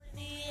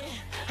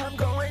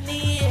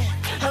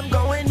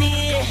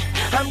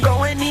I'm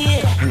going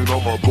in. And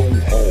I'ma go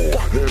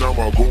hard, and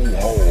I'ma go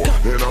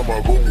hard, and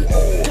I'ma go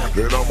hard,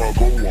 and I'ma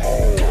go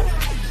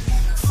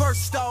hard.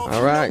 First off,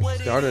 All right,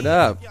 start it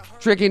up.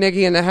 Tricky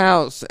Nicky in the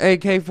house,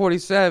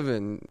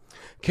 AK-47.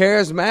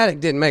 Charismatic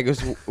didn't make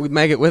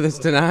it with us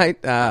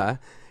tonight.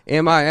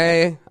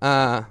 MIA,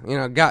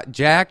 got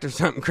jacked or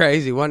something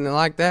crazy. Wasn't it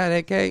like that,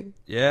 AK?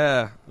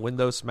 Yeah,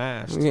 window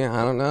smashed. Yeah,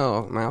 I don't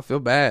know. Man, I feel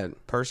bad.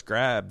 Purse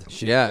grabbed.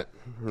 Shit.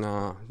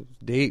 No,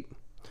 deep.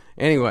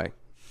 Anyway,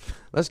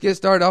 let's get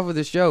started off with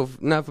the show.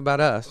 Enough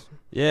about us.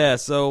 Yeah,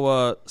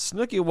 so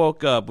Snooki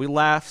woke up. We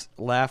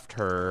laughed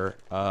her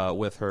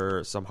with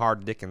her some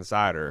hard dick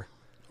inside her.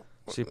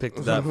 She picked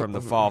it up from the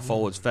Fall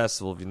Foliage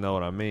Festival, if you know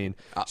what I mean.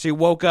 She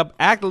woke up,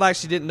 acted like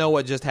she didn't know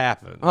what just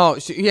happened. Oh,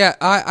 yeah.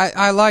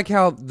 I like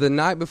how the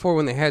night before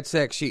when they had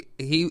sex,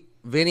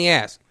 Vinny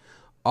asked,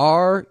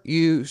 "Are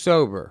you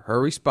sober?" Her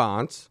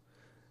response,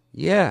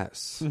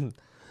 "Yes,"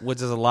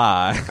 Which is a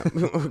lie.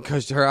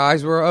 because her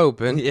eyes were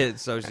open. Yeah,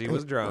 so she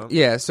was drunk.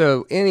 Yeah.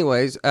 So,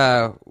 anyways,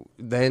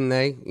 then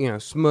they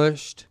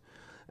smushed,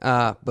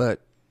 but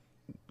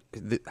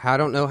I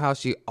don't know how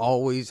she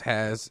always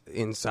has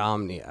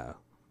insomnia.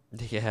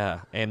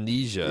 Yeah,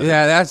 amnesia.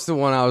 Yeah, that's the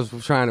one I was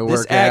trying to This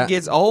work ad at.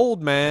 gets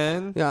old,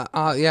 man. Yeah,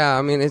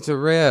 I mean, it's a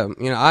rib.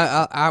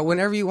 I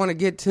whenever you want to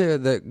get to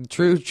the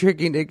true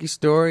Tricky Nicky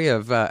story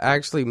of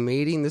actually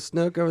meeting the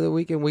Snook over the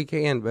weekend, we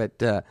can.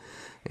 But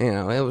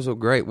it was a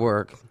great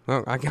work.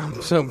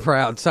 I'm so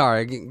proud.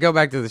 Sorry, go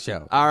back to the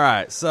show. All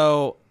right,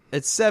 so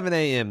it's 7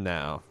 a.m.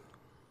 now,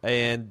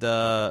 and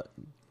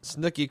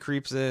Snooki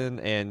creeps in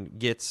and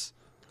gets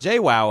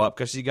JWoww up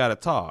because she got to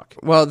talk.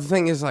 Well, the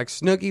thing is, like,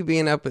 Snooki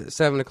being up at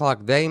 7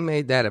 o'clock, they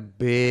made that a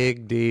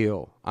big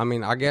deal. I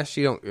mean, I guess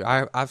she don't.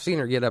 I've seen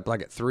her get up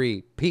like at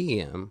 3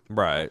 p.m.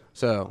 Right.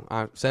 So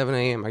 7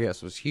 a.m. I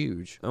guess was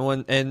huge.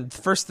 And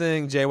first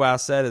thing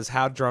JWoww said is,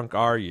 "How drunk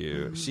are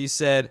you?" She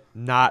said,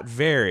 "Not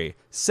very."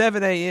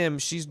 7 a.m.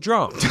 She's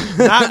drunk.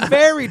 Not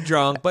very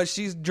drunk, but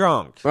she's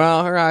drunk.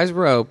 Well, her eyes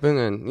were open,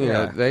 and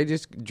Yeah. they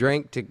just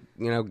drank to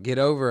get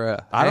over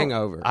a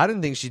hangover. I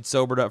didn't think she'd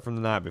sobered up from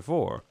the night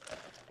before.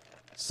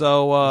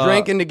 So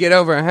Drinking to get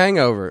over a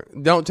hangover.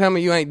 Don't tell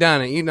me you ain't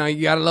done it. You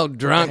got a little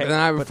drunk the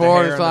night put the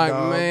before. hair It's on the like,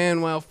 dog.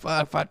 man, well,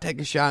 if I take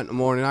a shot in the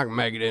morning, I can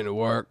make it into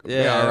work. Be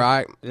Yeah. all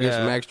right. Get Yeah.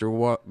 some extra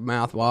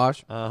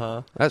mouthwash.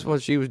 Uh-huh. That's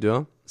what she was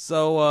doing.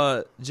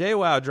 So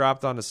JWoww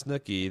dropped on to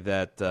Snooki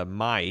that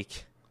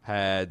Mike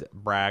had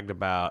bragged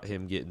about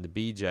him getting the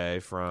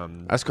BJ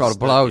from That's called a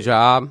Snooki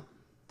blowjob.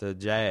 to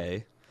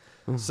Jay.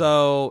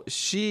 So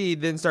she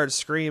then starts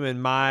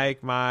screaming,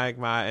 "Mike, Mike,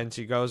 Mike," and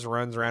she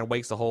runs around,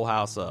 wakes the whole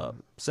house up.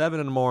 7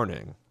 in the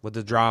morning with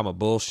the drama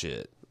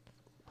bullshit.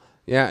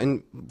 Yeah,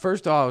 and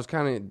first of all, I was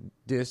kind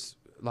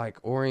of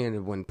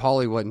oriented when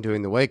Paulie wasn't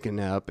doing the waking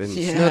up and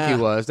Yeah. Snooki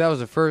was. That was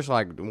the first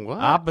what?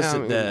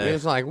 Opposite day. It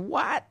was like,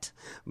 what?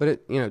 But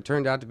it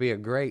turned out to be a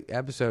great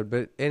episode.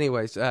 But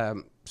anyways, I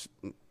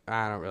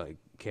don't really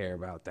care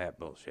about that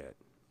bullshit.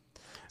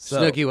 So,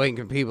 Snooki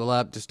waking people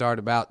up to start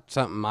about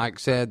something Mike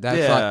said. That's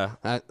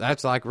Yeah.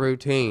 that's like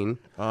routine.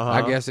 Uh-huh.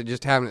 I guess it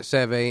just happened at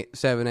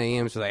 7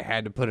 a.m., so they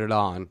had to put it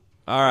on.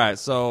 all right,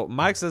 so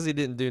Mike says he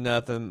didn't do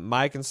nothing.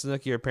 Mike and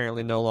Snooki are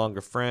apparently no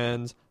longer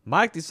friends.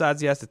 Mike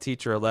decides he has to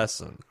teach her a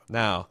lesson.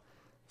 Now,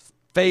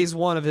 phase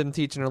one of him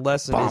teaching her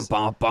lesson is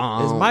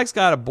Mike's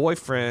got a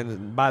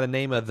boyfriend by the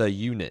name of The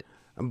Unit.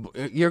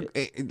 You're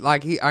I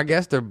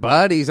guess they're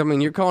buddies. I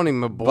mean, you're calling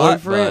him a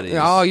boyfriend. buddies.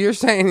 Oh, you're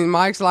saying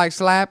Mike's like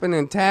slapping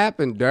and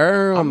tapping.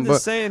 Damn, I'm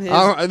just saying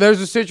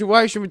there's a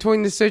situation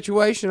between the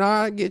situation.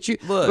 I get you.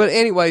 Look, but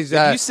anyways,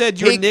 if you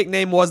said your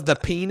nickname was the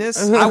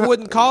penis, I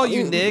wouldn't call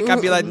you Nick.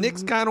 I'd be like,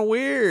 Nick's kind of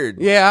weird.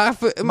 Yeah,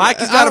 Mike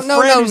has I got a don't know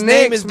friend no whose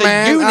name Nicks, is The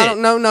man. Unit. I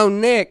don't know no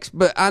Nicks,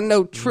 but I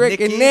know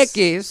Trick and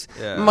Nickies? Nickies,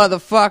 Yeah.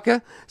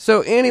 motherfucker.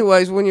 So,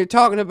 anyways, when you're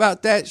talking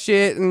about that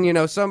shit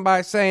and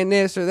somebody saying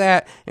this or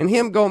that and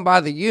him going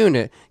by The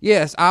Unit,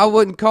 yes, I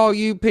wouldn't call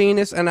you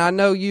penis, and I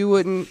know you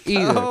wouldn't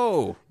either.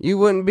 No. You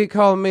wouldn't be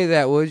calling me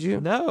that, would you?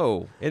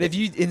 No. And if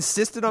you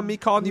insisted on me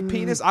calling you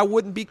penis, I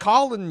wouldn't be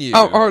calling you.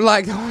 Oh, or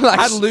like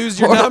I'd lose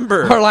your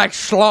number. or like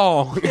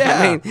schlong.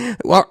 Yeah.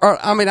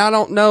 I mean, I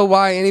don't know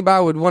why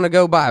anybody would want to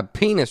go by a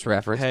penis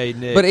reference. Hey,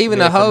 Nick. but even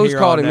Nick, the hoes from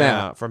called here him on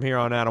that. out, From here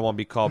on out, I won't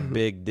be called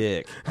Big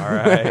Dick. All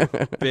right,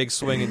 big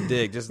swinging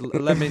dick. Just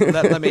let me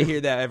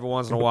hear that every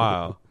once in a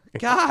while.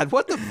 God,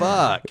 what the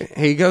fuck?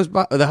 He goes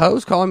by the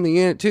hoes call him the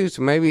unit too,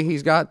 so maybe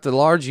he's got the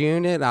large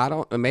unit. I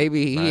don't.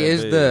 Maybe he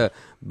is the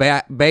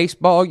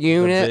baseball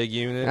unit. big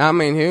unit. I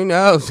mean, who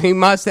knows? He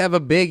must have a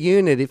big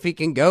unit if he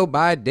can go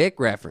by a dick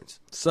reference.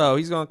 So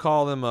he's gonna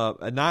call them up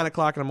at 9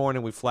 o'clock in the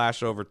morning. We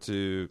flash over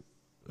to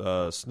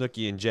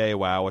Snooki and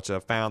JWoww, which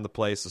have found the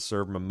place to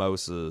serve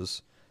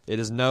mimosas. It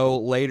is no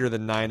later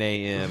than 9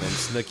 a.m. and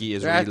Snooki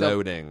is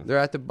reloading. They're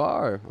at the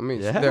bar. I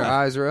mean, Yeah. their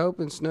eyes are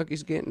open.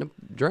 Snooki's getting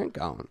a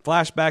drink on.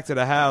 Flashback to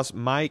the house.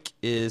 Mike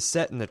is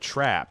setting a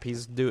trap.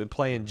 He's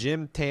playing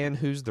Jim Tan,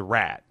 Who's the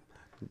Rat.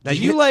 Now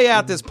you lay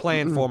out this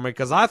plan for me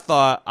because I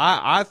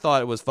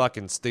thought it was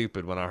fucking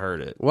stupid when I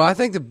heard it. Well, I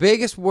think the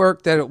biggest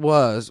work that it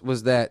was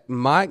that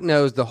Mike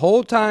knows the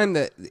whole time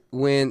that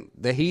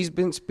he's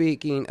been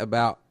speaking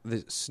about the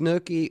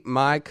Snooki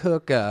Mike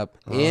hookup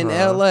in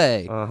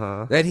L.A.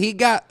 That he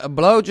got a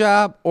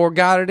blowjob or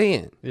got it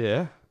in.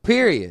 Yeah.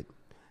 Period.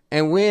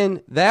 And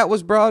when that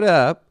was brought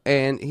up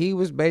and he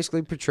was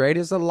basically portrayed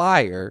as a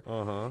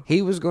liar,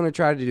 he was going to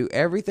try to do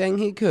everything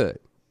he could.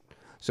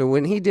 So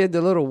when he did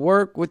the little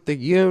work with the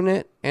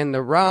unit and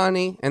the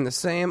Ronnie and the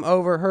Sam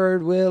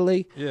overheard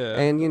Willie,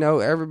 and,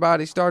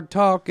 everybody started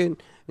talking,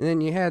 and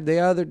then you had the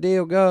other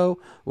deal go.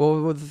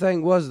 Well, the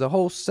thing was, the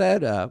whole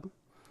setup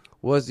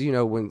was,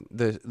 when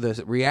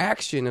the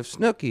reaction of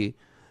Snooki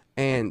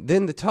and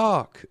then the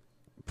talk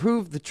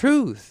proved the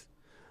truth.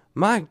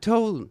 Mike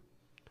told him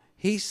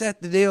he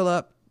set the deal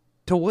up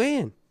to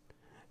win,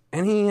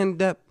 and he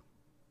ended up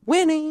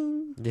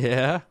winning.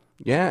 Yeah.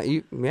 Yeah,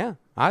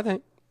 I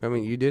think. I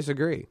mean, you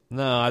disagree.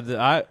 No,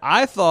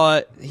 I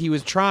thought he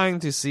was trying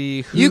to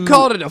see who... You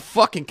called it a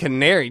fucking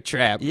canary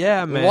trap.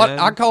 Yeah, man. What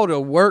I called it a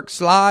work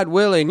slide,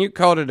 Willie, and you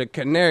called it a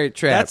canary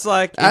trap. That's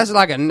like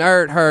a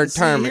nerd herd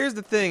term. Here's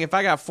the thing. If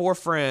I got 4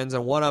 friends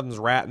and one of them's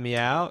ratting me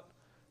out,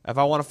 if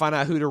I want to find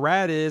out who the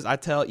rat is, I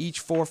tell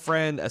each 4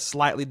 friend a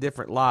slightly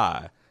different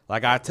lie.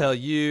 Like, I tell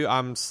you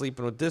I'm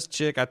sleeping with this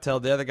chick. I tell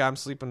the other guy I'm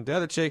sleeping with the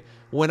other chick.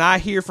 When I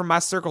hear from my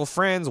circle of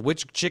friends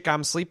which chick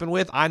I'm sleeping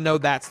with, I know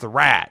that's the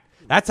rat.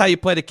 That's how you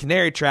play the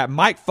canary trap.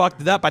 Mike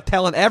fucked it up by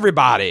telling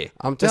everybody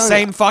the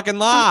same fucking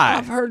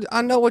lie.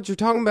 I know what you're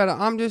talking about.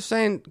 I'm just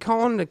saying,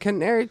 calling it a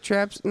canary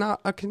trap's not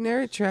a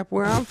canary trap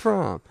where I'm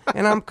from,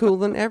 and I'm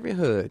cool in every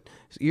hood.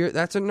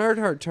 That's a nerd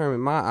herd term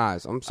in my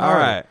eyes. I'm sorry. All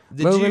right.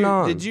 Moving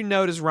on. Did you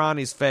notice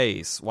Ronnie's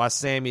face while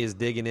Sammy is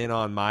digging in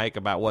on Mike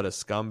about what a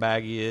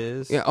scumbag he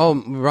is? Yeah. Oh,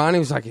 Ronnie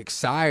was like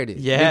excited.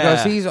 Yeah.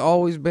 Because he's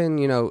always been,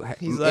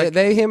 he's like,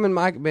 him and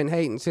Mike have been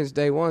hating since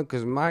day one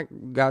because Mike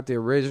got the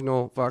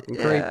original fucking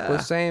creep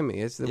with Sammy.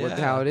 It's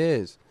how it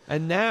is.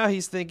 And now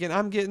he's thinking,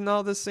 I'm getting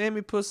all this Sammy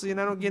pussy and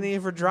I don't get any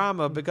for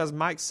drama because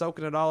Mike's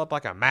soaking it all up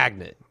like a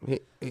magnet.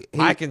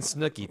 Mike and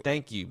Snooki,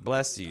 thank you.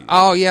 Bless you.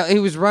 Oh, yeah. He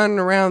was running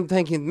around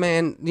thinking,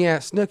 man, yeah,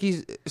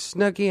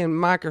 Snooki and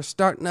Mike are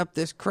starting up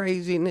this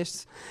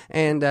craziness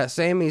and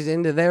Sammy's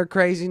into their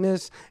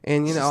craziness.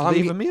 And, Just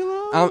leaving me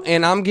alone.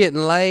 And I'm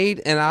getting laid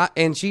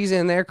and she's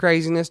in their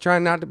craziness,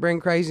 trying not to bring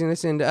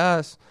craziness into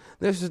us.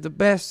 This is the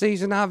best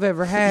season I've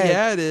ever had.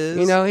 Yeah, it is.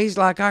 He's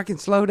like, I can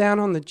slow down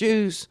on the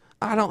juice.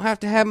 I don't have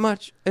to have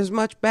as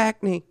much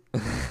back knee.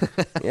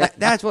 Yeah,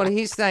 that's what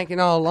he's thinking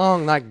all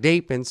along, like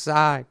deep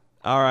inside.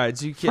 All right,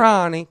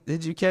 Ronnie.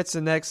 Did you catch the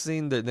next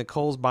scene that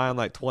Nicole's buying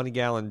like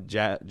 20-gallon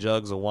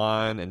jugs of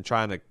wine and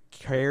trying to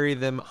carry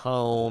them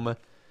home,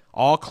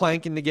 all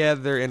clanking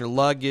together in her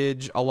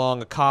luggage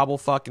along a cobble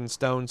fucking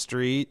stone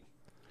street,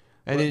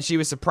 and then she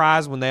was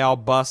surprised when they all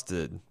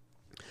busted.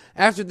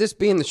 After this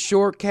being the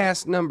short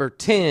cast number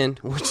 10,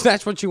 which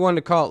that's what you wanted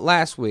to call it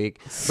last week,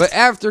 but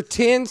after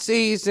 10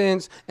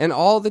 seasons and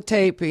all the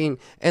taping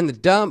and the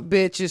dumb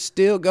bitches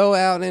still go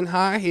out in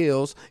high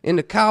heels in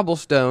the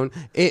cobblestone,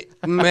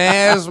 it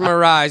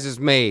mesmerizes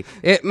me.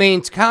 It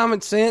means common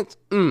sense,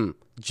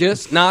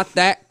 just not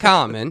that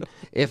common.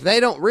 If they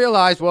don't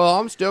realize, well,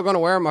 I'm still going to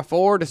wear my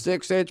 4 to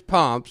 6 inch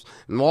pumps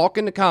and walk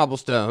in the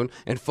cobblestone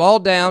and fall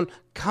down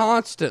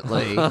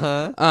constantly,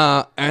 and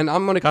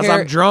I'm going to because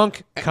I'm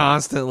drunk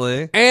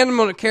constantly, and I'm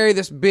going to carry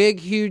this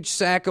big, huge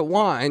sack of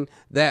wine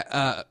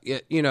that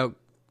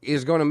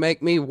is going to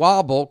make me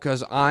wobble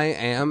because I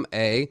am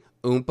a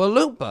Oompa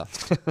Loompa.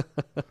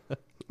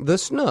 The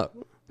Snook.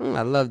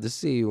 I'd love to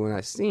see you when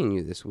I seen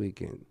you this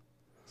weekend.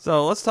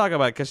 So let's talk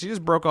about it, because she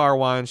just broke all her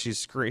wine.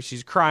 She's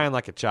crying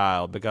like a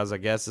child because I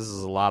guess this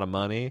is a lot of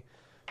money.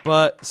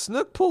 But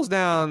Snook pulls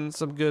down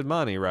some good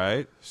money,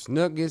 right?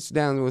 Snook gets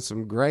down with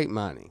some great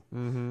money.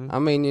 Mm-hmm. I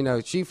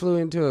mean, she flew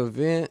into an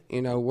event,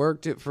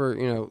 worked it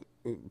for,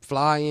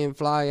 fly in,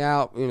 fly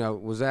out,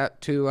 was at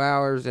 2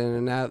 hours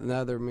and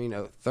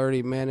another,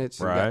 30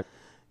 minutes. Right.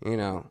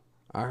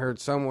 I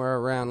heard somewhere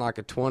around like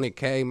a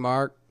 20K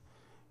mark,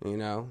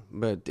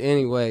 But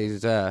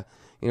anyways,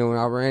 when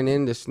I ran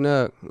into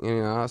Snook,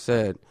 I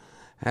said,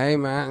 hey,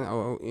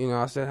 man,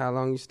 I said, how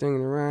long you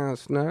stinging around,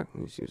 Snook?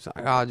 And she was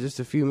like, oh,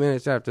 just a few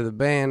minutes after the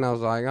band. I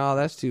was like, oh,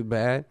 that's too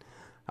bad.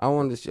 I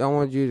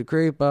wanted you to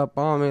creep up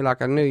on me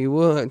like I knew you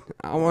would.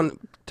 I want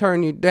to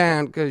turn you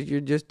down because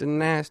you're just a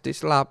nasty,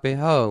 sloppy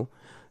hoe,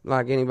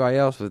 like anybody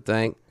else would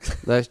think.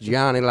 That's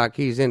Johnny like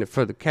he's in it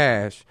for the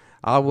cash.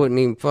 I wouldn't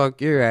even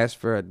fuck your ass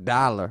for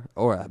 $1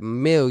 or $1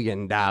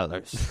 million.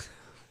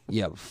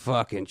 You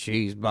fucking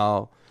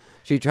cheeseball.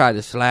 She tried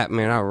to slap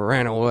me, and I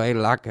ran away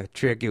like a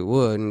tricky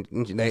wood.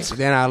 And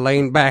then I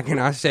leaned back, and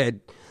I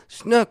said,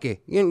 Snooki.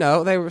 It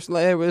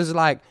was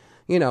like,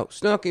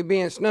 Snooki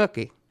being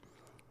Snooki.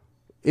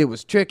 It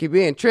was Tricky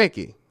being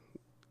tricky.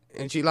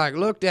 And she,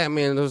 looked at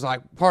me, and it was,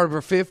 part of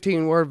her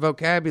 15-word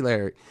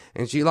vocabulary.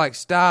 And she,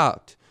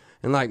 stopped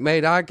and,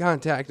 made eye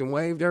contact and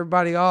waved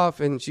everybody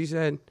off. And she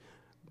said,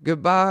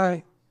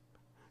 goodbye.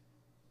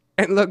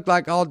 and looked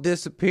like all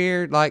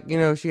disappeared, like, you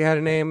know, she had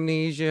an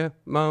amnesia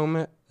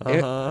moment.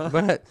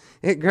 But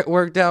it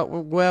worked out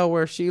well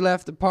where she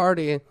left the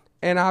party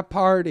and I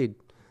partied.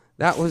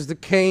 That was the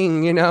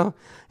king, you know.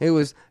 It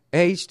was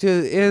H to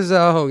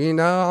Izzo, you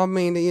know. I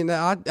mean, you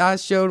know, I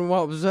showed him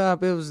what was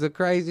up. It was the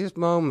craziest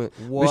moment.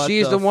 But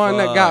she's the one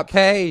that got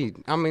paid.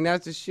 I mean,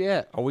 that's the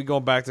shit. Are we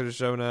going back to the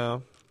show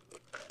now?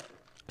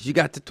 She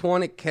got to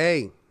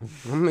 $20K.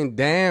 I mean,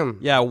 damn.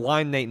 Yeah,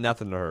 wine ain't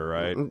nothing to her,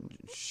 right?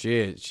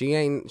 Shit, she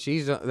ain't.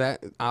 She's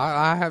that.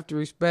 I have to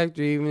respect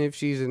her, even if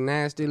she's a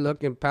nasty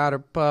looking powder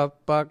puff,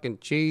 fucking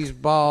cheese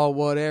ball,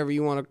 whatever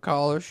you want to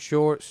call her,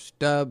 short,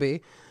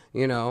 stubby.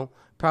 You know,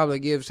 probably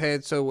gives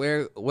head so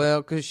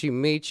well because she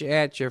meets you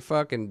at your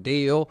fucking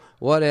deal,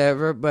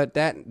 whatever. But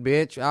that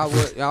bitch,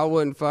 I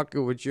wouldn't fuck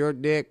her with your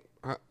dick,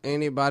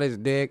 anybody's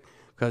dick,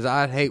 because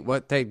I'd hate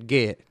what they'd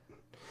get.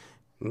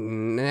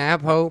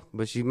 Napho,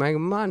 but she's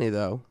making money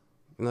though.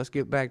 And let's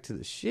get back to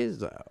the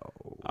shizzo.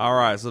 All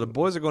right, so the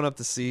boys are going up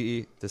to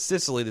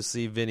Sicily to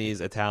see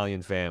Vinny's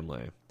Italian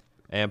family.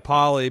 And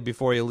Paulie,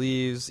 before he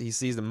leaves, he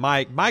sees that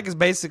Mike has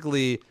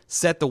basically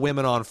set the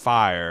women on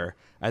fire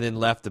and then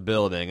left the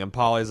building. And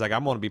Paulie's like,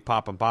 I'm going to be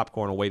popping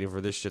popcorn and waiting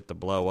for this shit to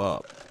blow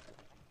up.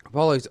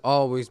 Paulie's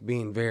always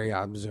being very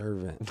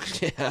observant.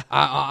 Yeah.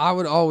 I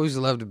would always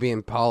love to be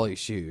in Paulie's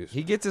shoes.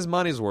 He gets his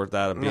money's worth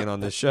out of being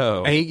on this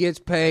show. He gets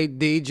paid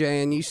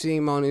DJing. You see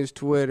him on his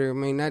Twitter. I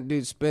mean, that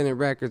dude's spinning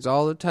records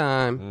all the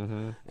time.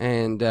 Mm-hmm.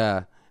 And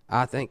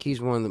I think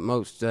he's one of the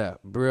most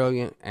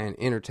brilliant and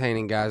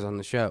entertaining guys on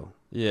the show.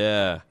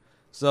 Yeah.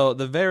 So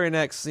the very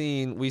next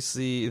scene, we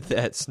see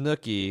that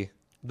Snooki,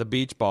 the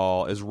beach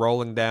ball, is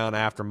rolling down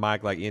after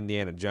Mike like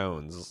Indiana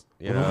Jones.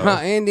 You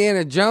know?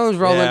 Indiana Jones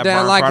rolling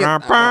down like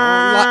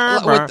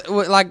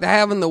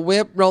having the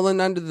whip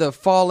rolling under the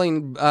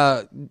falling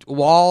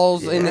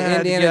walls in the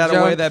Indiana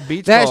Jones. That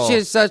beach that ball.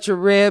 Shit's such a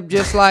rib,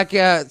 just like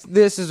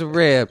this is a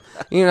rib.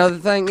 You know, the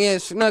thing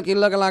is, Snooki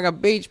looking like a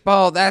beach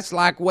ball, that's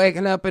like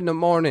waking up in the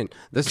morning.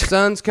 The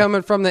sun's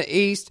coming from the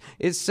east,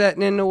 it's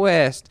setting in the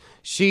west.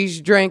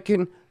 She's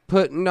drinking,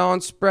 putting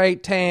on spray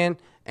tan,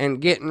 and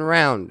getting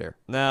rounder.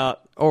 Now,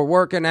 or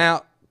working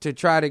out to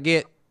try to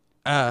get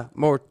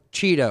more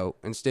Cheeto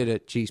instead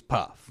of cheese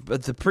puff.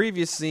 But the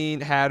previous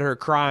scene had her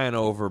crying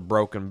over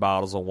broken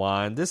bottles of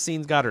wine. This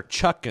scene's got her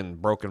chucking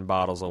broken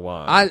bottles of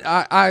wine.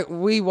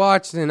 We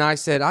watched and I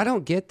said, I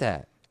don't get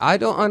that. I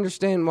don't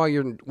understand why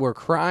we're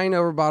crying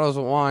over bottles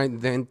of wine,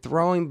 then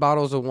throwing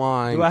bottles of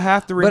wine. Do I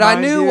have to remind you? But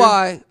I knew you?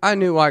 why. I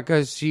knew why,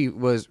 because she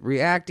was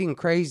reacting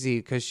crazy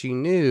because she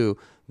knew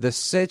the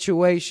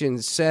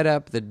situation set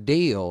up the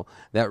deal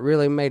that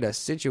really made a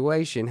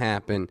situation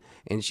happen,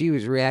 and she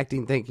was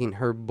reacting thinking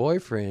her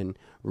boyfriend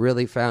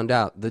really found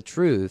out the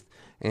truth,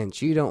 and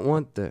she don't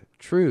want the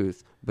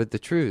truth, but the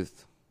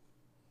truth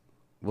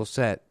will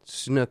set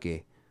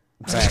Snooki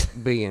back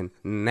being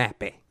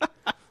nappy.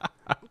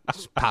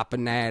 Just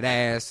popping that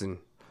ass and,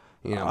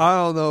 you know.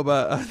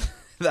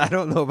 I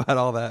don't know about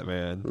all that,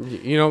 man.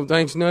 You don't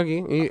think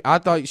Snooki? I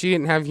thought she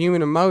didn't have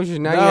human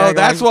emotion. Now no,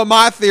 that's what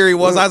my theory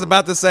was. I was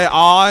about to say,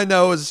 all I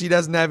know is she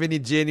doesn't have any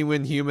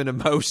genuine human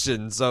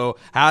emotion. So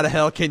how the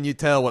hell can you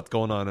tell what's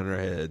going on in her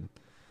head?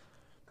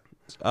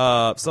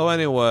 So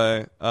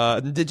anyway,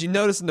 did you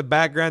notice in the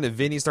background that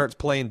Vinny starts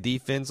playing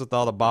defense with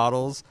all the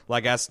bottles?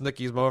 Like as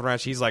Snooki's moving around,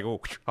 she's like,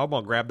 oh, I'm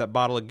going to grab that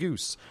bottle of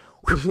goose.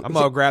 I'm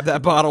going to grab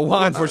that bottle of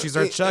wine before she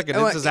starts chugging.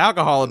 It's just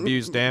alcohol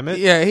abuse, damn it.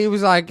 Yeah, he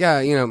was like,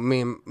 you know,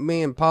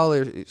 me and Paul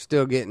are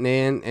still getting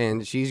in,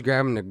 and she's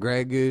grabbing the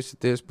Grey Goose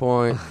at this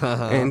point,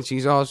 and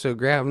she's also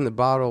grabbing the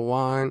bottle of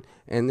wine,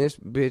 and this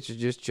bitch is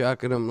just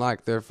chucking them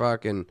like they're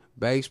fucking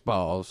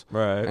baseballs.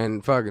 Right.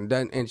 And fucking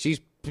and she's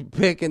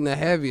picking the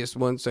heaviest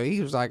one, so he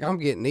was like, I'm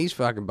getting these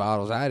fucking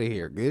bottles out of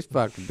here. This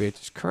fucking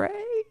bitch is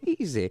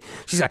crazy.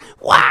 She's like,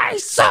 why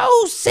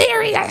so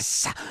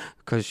serious?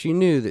 Because she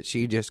knew that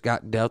she just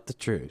got dealt the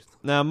truth.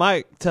 Now,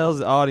 Mike tells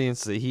the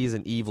audience that he's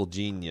an evil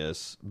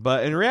genius,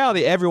 but in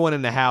reality, everyone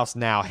in the house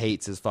now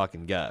hates his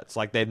fucking guts,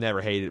 like they've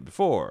never hated it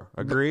before.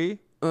 Agree?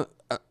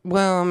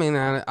 Well, I mean,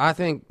 I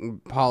think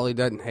Paulie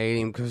doesn't hate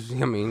him because,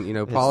 I mean, you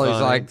know,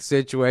 Paulie's like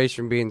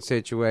situation being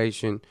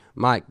situation,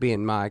 Mike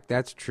being Mike.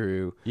 That's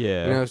true.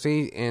 Yeah. You know,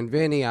 see, and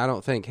Vinny, I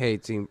don't think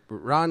hates him.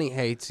 Ronnie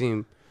hates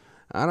him.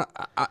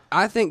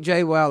 I think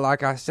Jay Well,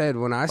 like I said,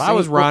 when I if I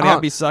was Ronnie, I'd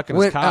be sucking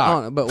his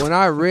cock. But when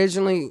I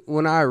originally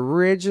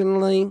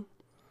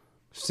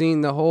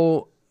seen the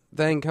whole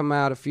thing come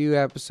out a few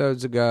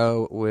episodes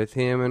ago with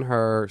him and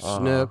her,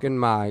 Snook and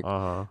Mike,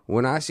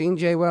 when I seen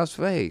Jay Well's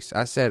face,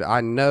 I said,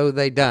 I know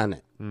they done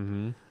it.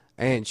 Mm-hmm.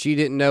 And she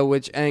didn't know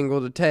which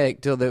angle to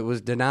take till it was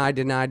deny.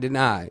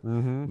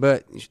 Mm-hmm.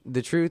 But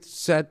the truth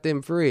set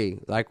them free,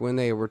 like when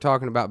they were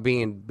talking about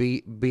being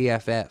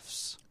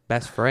BFFs,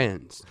 best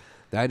friends.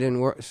 That didn't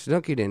work.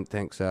 Snooki didn't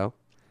think so.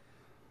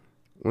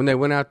 When they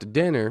went out to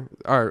dinner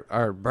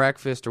or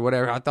breakfast or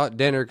whatever, I thought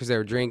dinner because they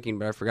were drinking,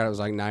 but I forgot it was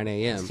like 9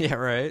 a.m. Yeah,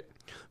 right.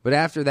 But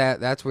after that,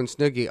 that's when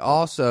Snooki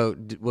also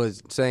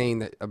was saying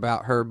that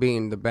about her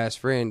being the best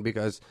friend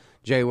because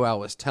Jay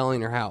Well was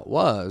telling her how it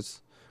was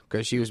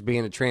because she was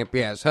being a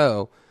trampy ass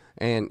hoe.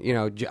 And,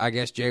 I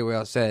guess Jay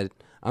Will said,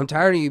 I'm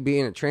tired of you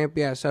being a trampy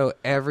asshole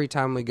every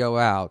time we go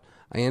out.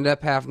 I end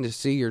up having to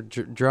see your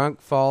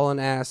drunk, fallen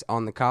ass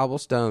on the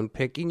cobblestone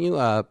picking you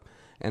up,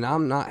 and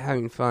I'm not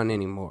having fun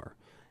anymore.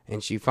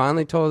 And she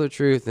finally told the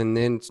truth, and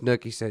then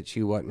Snooki said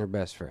she wasn't her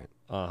best friend.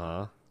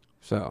 Uh-huh.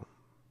 So,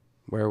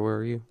 where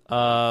were you?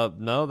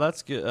 No,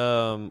 that's good.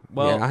 Well,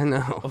 yeah, I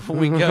know.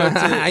 we go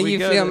to... you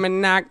feel me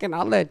knocking?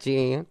 I'll let you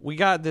in. We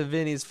got to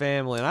Vinny's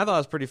family, and I thought it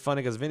was pretty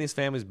funny because Vinny's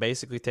family's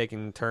basically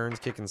taking turns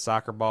kicking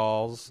soccer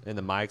balls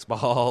into Mike's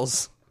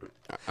balls.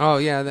 Oh,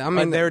 yeah. I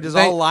mean, they were just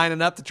all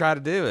lining up to try to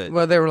do it.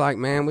 Well, they were like,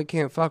 man, we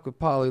can't fuck with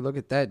Paulie. Look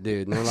at that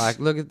dude. And they're like,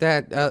 look at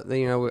that.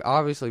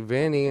 Obviously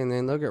Vinny. And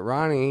then look at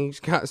Ronnie. He's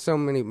got so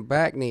many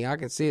back knee. I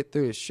can see it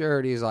through his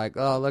shirt. He's like,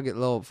 oh, look at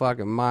little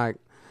fucking Mike.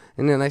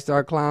 And then they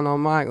start clowning on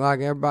Mike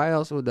like everybody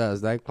else does.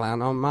 They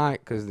clown on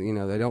Mike because,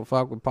 they don't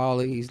fuck with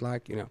Paulie. He's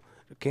like, the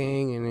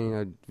king. And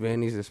then,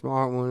 Vinny's the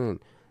smart one.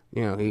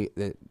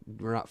 And,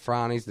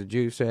 Ronnie's the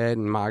juice head.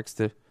 And Mike's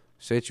the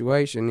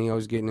situation. He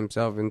always getting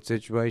himself in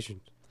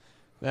situations.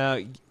 Now,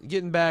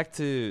 getting back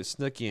to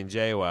Snooki and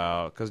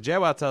JWoww, because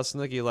JWoww tells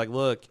Snooki, like,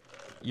 look,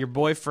 your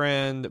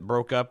boyfriend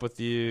broke up with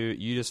you.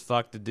 You just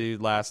fucked the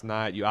dude last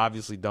night. You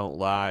obviously don't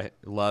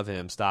love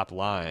him. Stop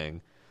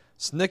lying.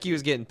 Snooki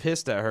was getting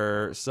pissed at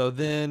her. So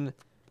then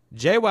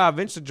JWoww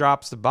eventually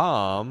drops the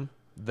bomb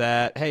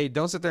that, hey,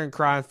 don't sit there and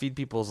cry and feed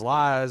people's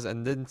lies,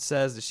 and then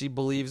says that she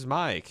believes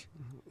Mike.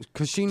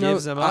 Because she gives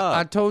knows. him up.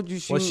 I told you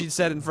she... Well, she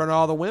said in front of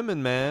all the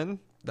women, man.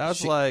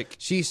 That's like...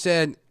 She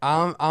said,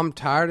 I'm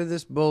tired of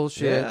this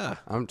bullshit. Yeah.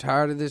 I'm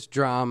tired of this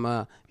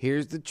drama.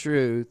 Here's the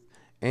truth.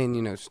 And,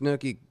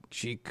 Snooki,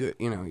 she could,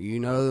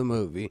 the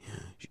movie.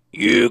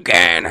 You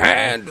can't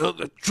handle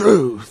the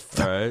truth.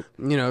 Right.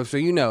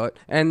 So it.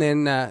 And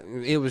then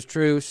it was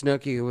true.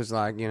 Snooki was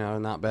like,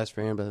 not best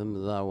friend,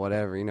 but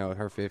whatever,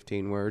 her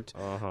 15 words.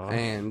 Uh-huh.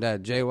 And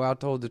JWoww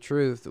told the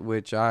truth,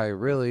 which I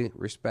really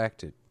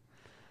respected.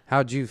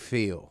 How'd you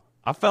feel?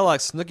 I felt like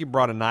Snooki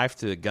brought a knife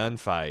to a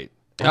gunfight.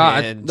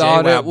 I And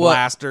thought JWoww it was-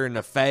 blast her in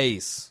the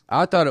face.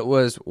 I thought it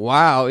was,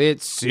 wow,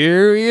 it's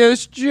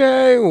Serious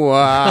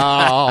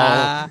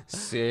JWoww.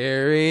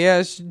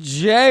 Serious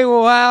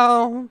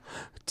JWoww.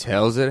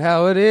 Tells it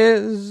how it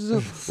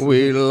is.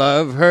 We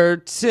love her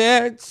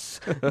tits.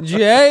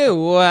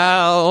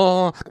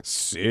 JWoww.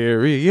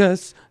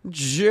 Serious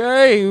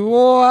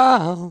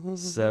JWoww.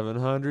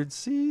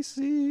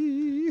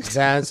 700cc.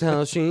 That's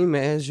how she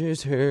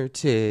measures her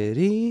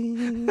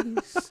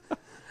titties.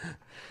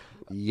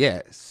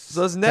 Yes.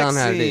 So this Tell 'em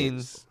how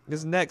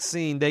it next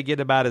scene, they get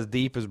about as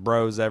deep as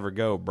bros ever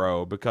go,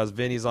 bro. Because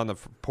Vinny's on the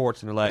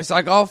porch and they're like, It's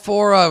like all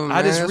four of them.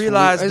 I just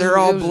realized they're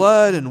all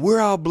blood and we're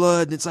all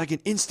blood, and it's like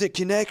an instant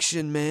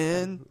connection,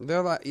 man.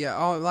 They're like,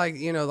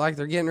 like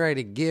they're getting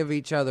ready to give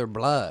each other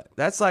blood.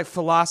 That's like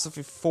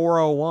philosophy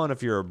 401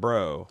 if you're a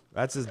bro.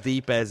 That's as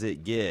deep as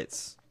it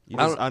gets. You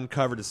just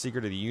uncovered the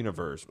secret of the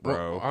universe,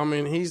 bro. Well, I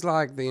mean, he's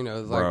like,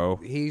 Bro.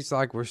 he's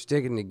like, we're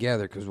sticking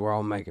together because we're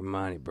all making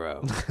money,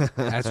 bro.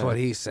 That's what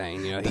he's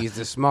saying. He's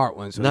the smart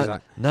one. So he's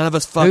like, None of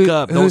us fuck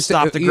up. Don't who's-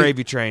 stop the you-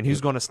 gravy train.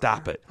 Who's going to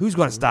stop it? Who's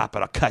going to stop it?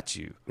 I'll cut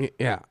you.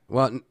 yeah.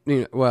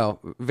 Well,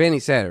 Vinny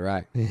said it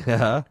right.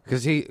 Yeah.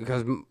 Because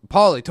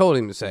Paulie told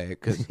him to say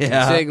it. Because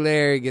Yeah.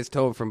 Larry gets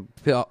told from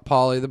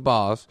Paulie the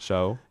boss,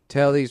 So?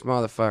 tell these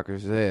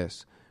motherfuckers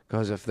this.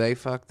 Because if they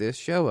fuck this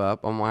show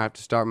up, I'm gonna have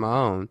to start my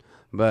own.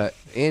 But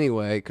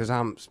anyway, because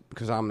I'm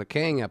the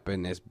king up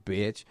in this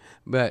bitch.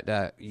 But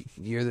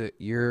you're the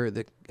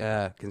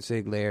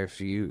consigliere,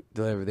 so you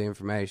deliver the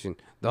information.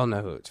 They'll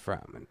know who it's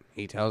from, and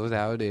he tells it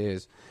how it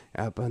is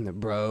up on the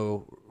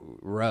bro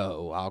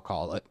row, I'll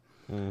call it,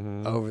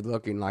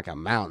 overlooking like a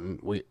mountain.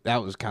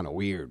 That was kind of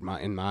weird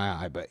in my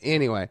eye, but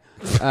anyway,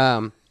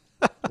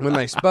 when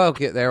they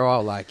spoke it, they were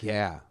all like,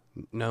 "Yeah,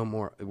 no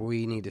more.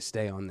 We need to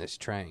stay on this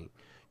train."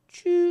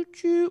 Choo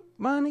choo,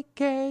 money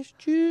cash.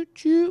 Choo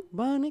choo,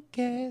 money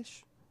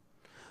cash.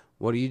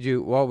 What do you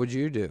do? What would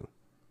you do?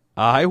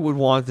 I would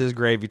want this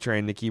gravy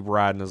train to keep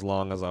riding as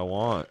long as I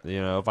want.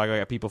 If I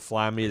got people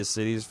flying me to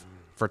cities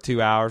for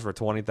 2 hours for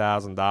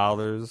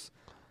 $20,000.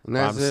 And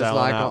that's I'm just selling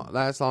like out.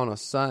 that's on a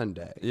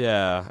Sunday.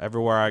 Yeah,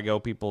 everywhere I go,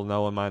 people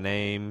knowing my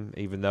name,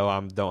 even though I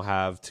don't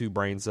have 2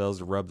 brain cells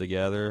to rub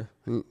together.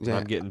 Yeah.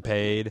 I'm getting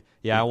paid.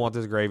 Yeah, I want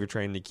this gravy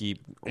train to keep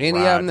Any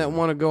riding. of them that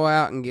want to go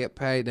out and get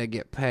paid, they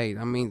get paid.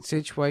 I mean,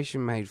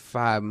 Situation made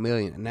 $5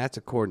 million, and that's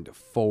according to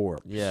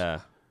Forbes.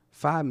 Yeah.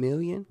 $5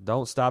 million.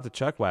 Don't stop the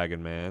chuck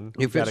wagon, man.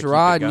 You If gotta it's keep it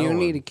riding, you going.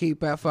 need to keep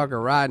that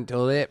fucker riding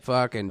until it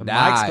fucking And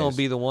dies. Mike's gonna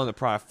be the one that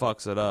probably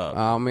fucks it up.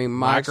 I mean,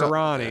 Mike or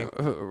Ronnie.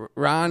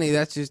 Ronnie,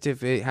 that's just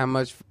how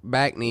much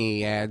back knee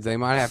he adds. They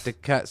might have to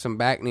cut some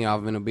back knee off,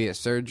 and it'll be a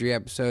surgery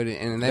episode,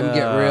 and then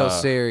get real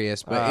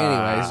serious. But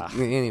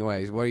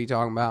anyways, what are you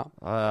talking about?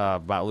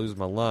 About losing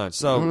my lunch.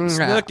 So Mm,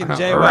 Snook and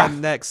J-Rod in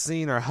the next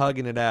scene are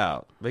hugging it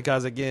out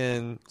because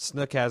again,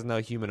 Snook has no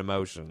human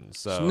emotions.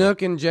 So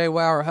Snook and JWoww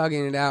are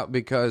hugging it out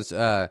because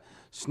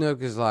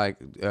Snook is like,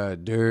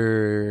 I'm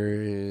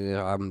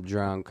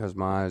drunk because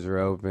my eyes are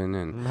open,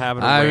 and I'm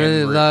having a I really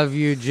random- love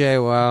you,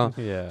 JWoww.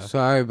 Yeah.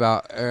 Sorry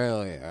about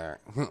earlier.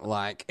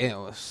 Like, it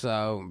was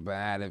so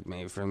bad of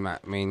me for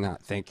me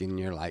not thinking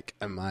you're like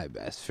my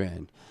best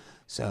friend.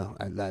 So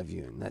I love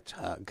you, and let's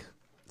hug.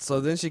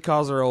 So then she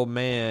calls her old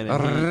man,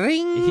 and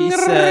Ring, he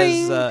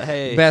says,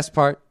 hey, best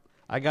part.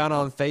 I got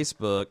on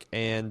Facebook,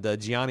 and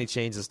Gianni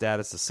changed the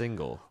status to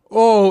single.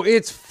 Oh,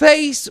 it's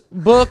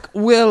Facebook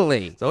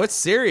Willie. So it's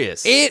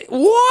serious.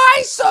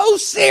 Why so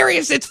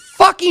serious? It's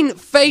fucking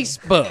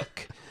Facebook.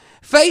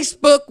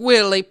 Facebook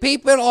Willie,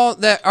 people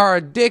that are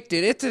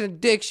addicted. It's an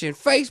addiction.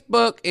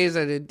 Facebook is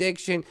an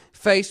addiction.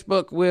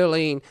 Facebook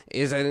Willing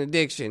is an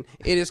addiction.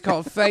 It is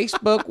called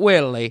Facebook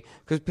Willie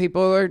because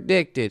people are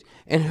addicted.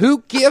 And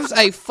who gives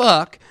a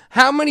fuck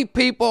how many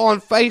people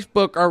on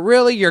Facebook are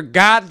really your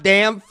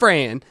goddamn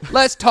friend?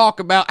 Let's talk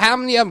about how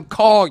many of them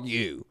call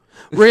you.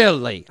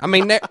 Really? I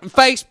mean, that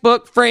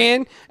Facebook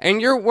friend,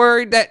 and you're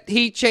worried that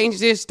he changed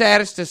his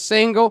status to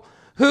single?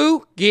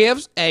 Who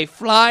gives a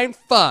flying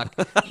fuck?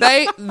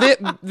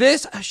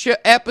 This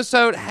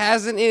episode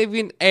hasn't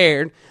even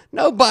aired.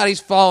 Nobody's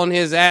following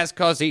his ass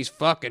because he's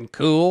fucking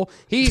cool.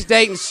 He's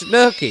dating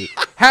Snooki.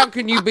 How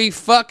can you be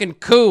fucking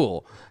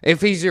cool?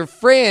 If he's your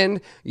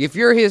friend, if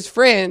you're his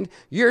friend,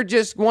 you're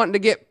just wanting to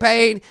get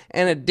paid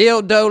and a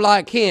dildo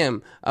like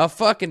him. A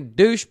fucking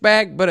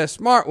douchebag, but a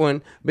smart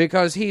one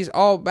because he's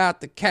all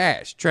about the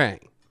cash train.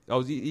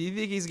 Oh, you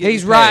think he's getting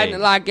He's paid? riding it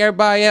like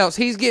everybody else.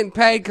 He's getting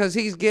paid because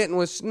he's getting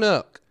with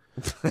Snook.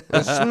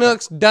 And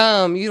Snook's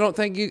dumb. You don't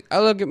think you...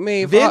 look at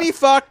me. Vinny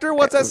fucked her?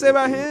 What's that say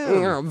about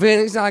him?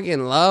 Vinny's not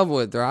in love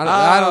with her.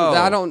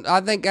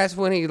 I think that's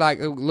when he like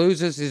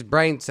loses his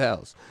brain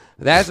cells.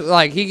 That's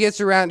like he gets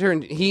around her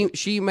and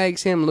she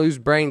makes him lose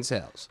brain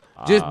cells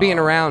just being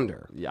around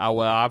her. Yeah,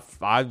 well,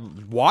 I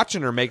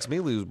watching her makes me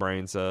lose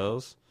brain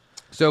cells.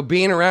 So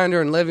being around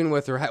her and living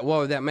with her, what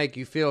would that make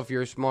you feel if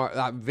you're smart?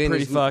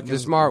 Vinny's the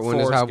smart one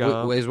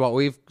is what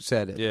we've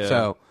said it. Yeah.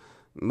 So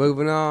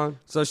moving on.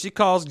 So she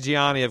calls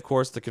Gianni, of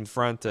course, to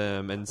confront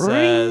him and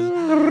says,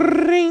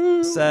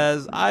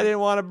 I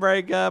didn't want to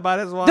break up. I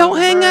just want Don't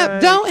hang up.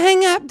 Don't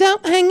hang up.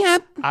 Don't hang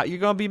up. You're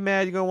going to be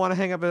mad. You're going to want to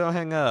hang up, but don't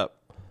hang up.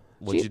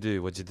 What'd you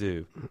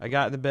do? I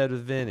got in the bed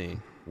with Vinny.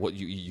 What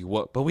you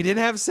what? But we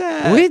didn't have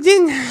sex. We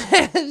didn't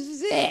have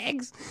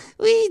sex.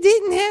 We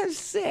didn't have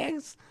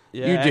sex.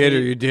 Yeah, you did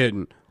or you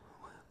didn't.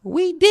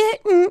 We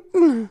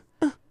didn't.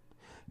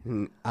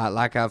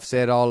 Like I've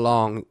said all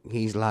along,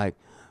 he's like,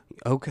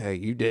 okay,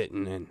 you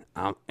didn't,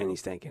 and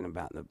he's thinking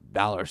about the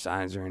dollar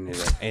signs are in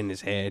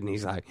his head, and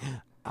he's like,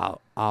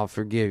 I'll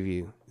forgive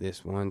you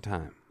this one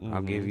time. Mm-hmm.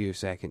 I'll give you a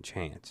second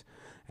chance.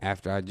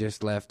 After I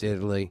just left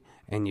Italy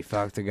and you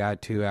fucked the guy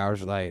 2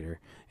 hours later,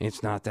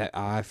 it's not that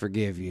I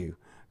forgive you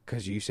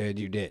because you said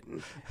you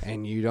didn't,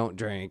 and you don't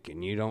drink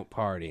and you don't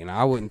party, and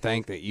I wouldn't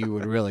think that you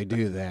would really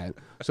do that.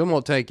 Someone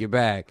will take you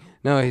back.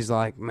 No, he's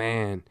like,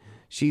 man,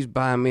 she's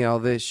buying me all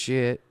this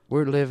shit.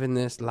 We're living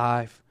this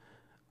life.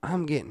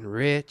 I'm getting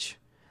rich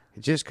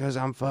just because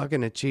I'm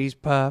fucking a cheese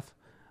puff.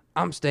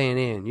 I'm staying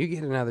in. You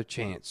get another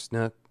chance,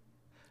 Snook.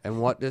 And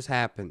what just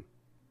happened?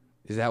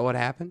 Is that what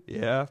happened?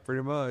 Yeah,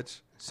 pretty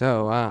much.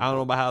 So I don't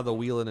know about how the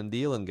wheeling and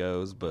dealing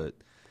goes, but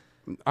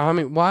I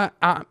mean, why?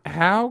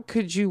 How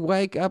could you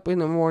wake up in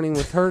the morning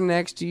with her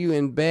next to you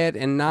in bed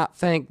and not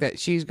think that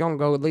she's gonna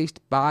go at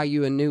least buy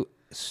you a new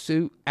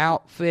suit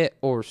outfit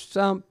or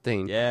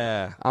something?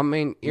 Yeah. I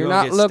mean, you're gonna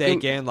not get looking.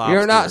 steak and lobster.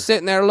 You're not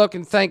sitting there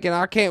looking, thinking,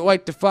 I can't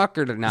wait to fuck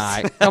her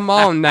tonight. Come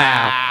on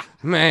now,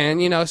 man.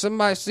 You know,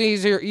 somebody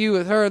sees you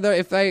with her.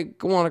 If they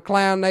want to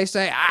clown, they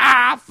say,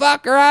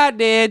 fuck her, I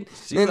did.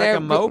 She's like a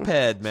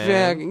moped,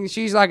 man. Yeah,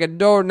 she's like a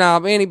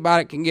doorknob.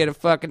 Anybody can get a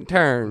fucking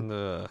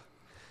turn.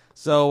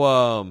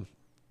 So,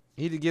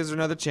 he gives her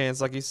another chance,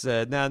 like he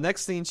said. Now,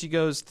 next thing she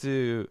goes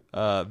to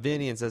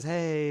Vinny and says,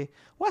 hey,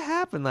 what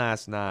happened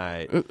last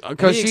night?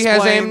 Because she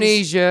has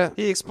amnesia.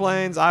 He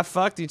explains, I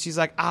fucked you. And she's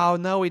like, oh,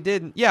 no, we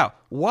didn't. Yeah,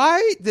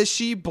 why does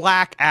she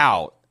black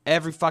out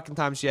every fucking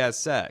time she has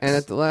sex? And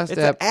at the last it's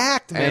an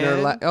act,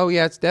 man. Oh,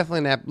 yeah, it's definitely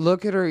an act.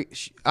 Look at her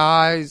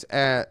eyes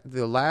at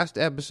the last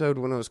episode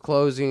when it was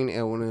closing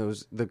and when it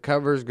was the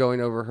covers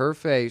going over her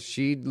face.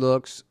 She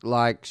looks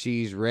like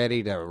she's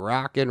ready to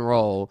rock and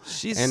roll.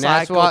 She's and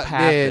psychopathic. That's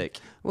what did.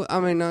 Well,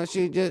 I mean, no,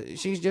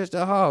 she's just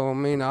a hoe. I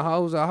mean, a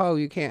hoe's a hoe.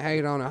 You can't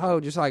hate on a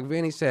hoe, just like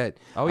Vinny said.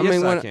 Oh, I yes,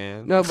 mean, I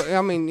can. No, but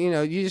I mean, you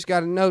know, you just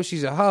got to know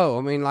she's a hoe.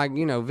 I mean, like,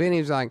 you know,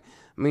 Vinny's like,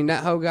 I mean,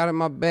 that hoe got in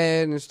my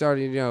bed and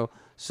started, you know,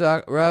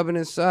 rubbing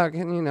and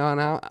sucking, you know,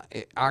 and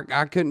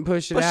I couldn't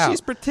push it out. But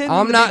she's pretending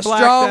I'm to not be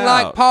blacked strong out.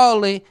 like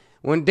Paulie.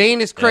 When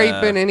Dean is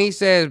creeping and he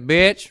says,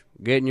 bitch,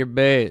 get in your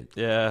bed.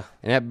 Yeah.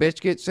 And that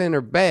bitch gets in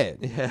her bed.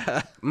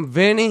 Yeah.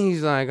 Vinny,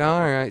 he's like, all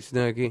right,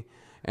 Snooki.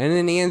 And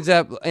then he ends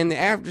up in the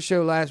after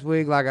show last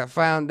week, like I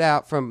found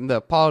out from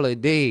the Paulie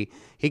D,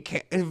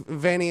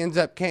 Vinny ends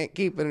up can't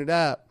keeping it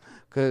up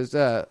Because,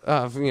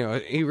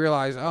 he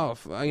realized,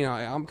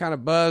 I'm kind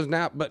of buzzed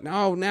now, but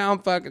no, now I'm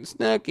fucking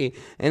Snooki.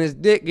 And his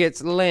dick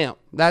gets limp.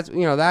 That's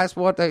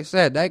what they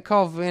said. They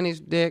called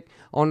Vinny's dick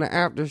on the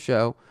after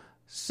show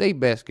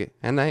Seabiscuit.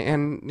 And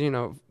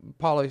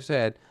Paulie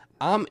said,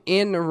 I'm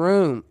in the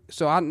room,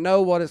 so I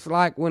know what it's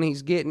like when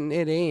he's getting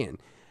it in.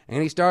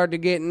 And he started to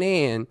getting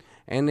in,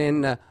 and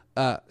then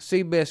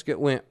Seabiscuit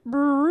went,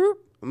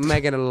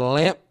 making a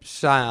limp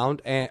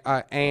sound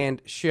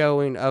and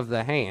showing of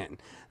the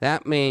hand.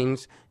 That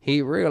means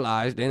he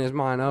realized in his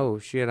mind, oh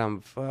shit, I'm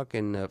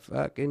fucking the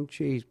fucking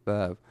cheese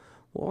puff.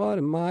 What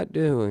am I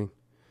doing?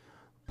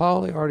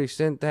 Paulie already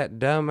sent that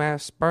dumbass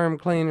sperm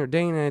cleaner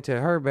Dina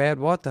into her bed.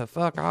 What the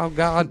fuck? Oh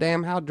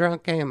goddamn, how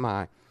drunk am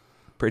I?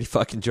 Pretty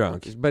fucking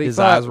drunk. But his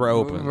eyes were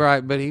open.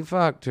 Right, but he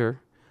fucked her.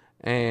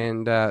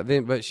 And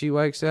but she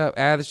wakes up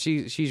as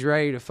she's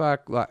ready to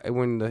fuck like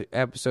when the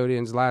episode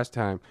ends last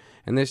time.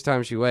 And this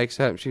time she wakes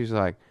up and she's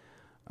like,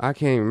 I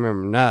can't even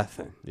remember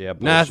nothing. Yeah,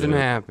 bullshit. Nothing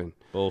happened.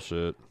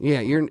 Bullshit.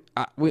 Yeah,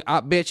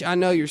 bitch, I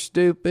know you're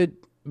stupid,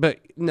 but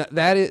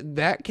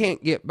that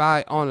can't get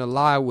by on a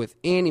lie with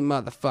any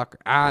motherfucker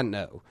I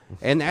know.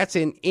 And that's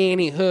in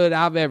any hood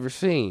I've ever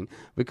seen.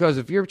 Because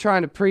if you're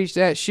trying to preach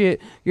that shit,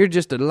 you're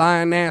just a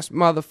lying-ass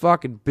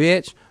motherfucking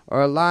bitch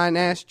or a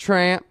lying-ass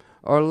tramp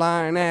or a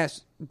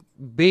lying-ass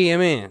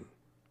BMN.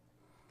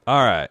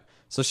 All right.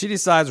 So she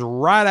decides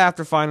right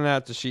after finding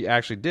out that she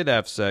actually did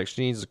have sex,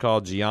 she needs to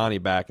call Gianni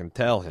back and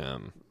tell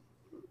him.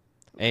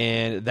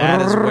 And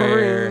that is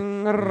where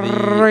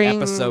the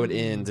episode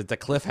ends. It's a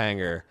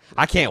cliffhanger.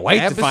 I can't wait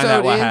to find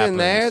out what happens.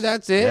 There,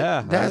 that's it.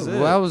 Yeah, that's it.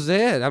 That was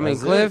it. I mean,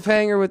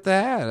 cliffhanger with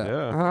that.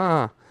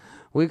 Yeah.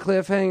 We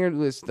cliffhangered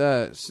with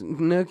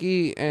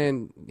Snooki,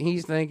 and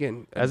he's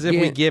thinking as if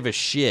we give a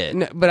shit.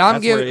 No, but I'm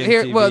That's giving where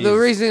here. Well, the MTV is.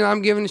 reason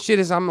I'm giving a shit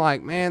is I'm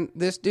like, man,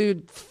 this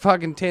dude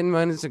fucking 10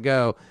 minutes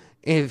ago.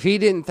 If he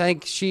didn't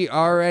think she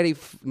already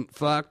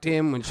fucked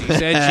him when she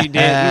said she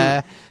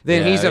didn't,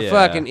 then he's a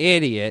fucking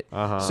idiot.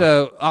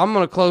 So I'm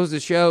going to close the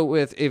show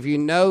with, if you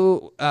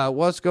know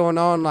what's going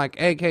on, like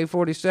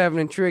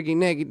AK-47 and Tricky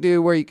Nicky Doo,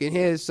 where you can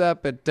hit us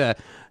up at the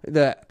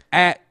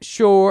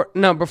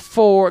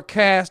 @shore4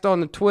 cast on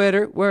the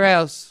Twitter. Where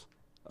else?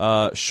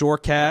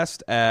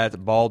 Shorecast at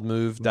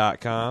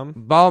baldmove.com.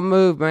 Bald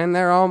Move, man.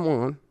 They're on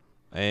one.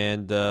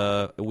 And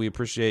we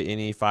appreciate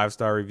any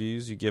 5-star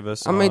reviews you give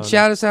us. I mean,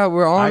 shout us out.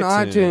 We're on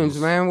iTunes. iTunes,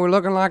 man. We're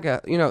looking like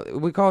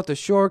we call it the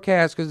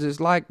Shorecast because it's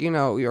like,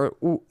 your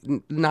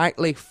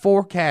nightly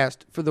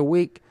forecast for the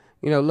week.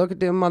 Look at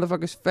them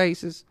motherfuckers'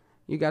 faces.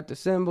 You got the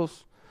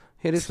symbols.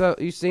 Hit us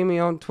up. You see me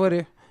on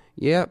Twitter.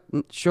 Yep.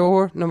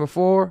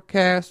 Shore4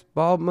 cast,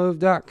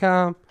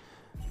 baldmove.com.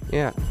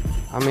 Yeah.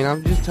 I mean,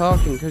 I'm just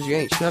talking because you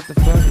ain't shut the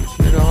fucking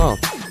shit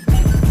off.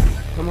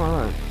 Come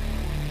on.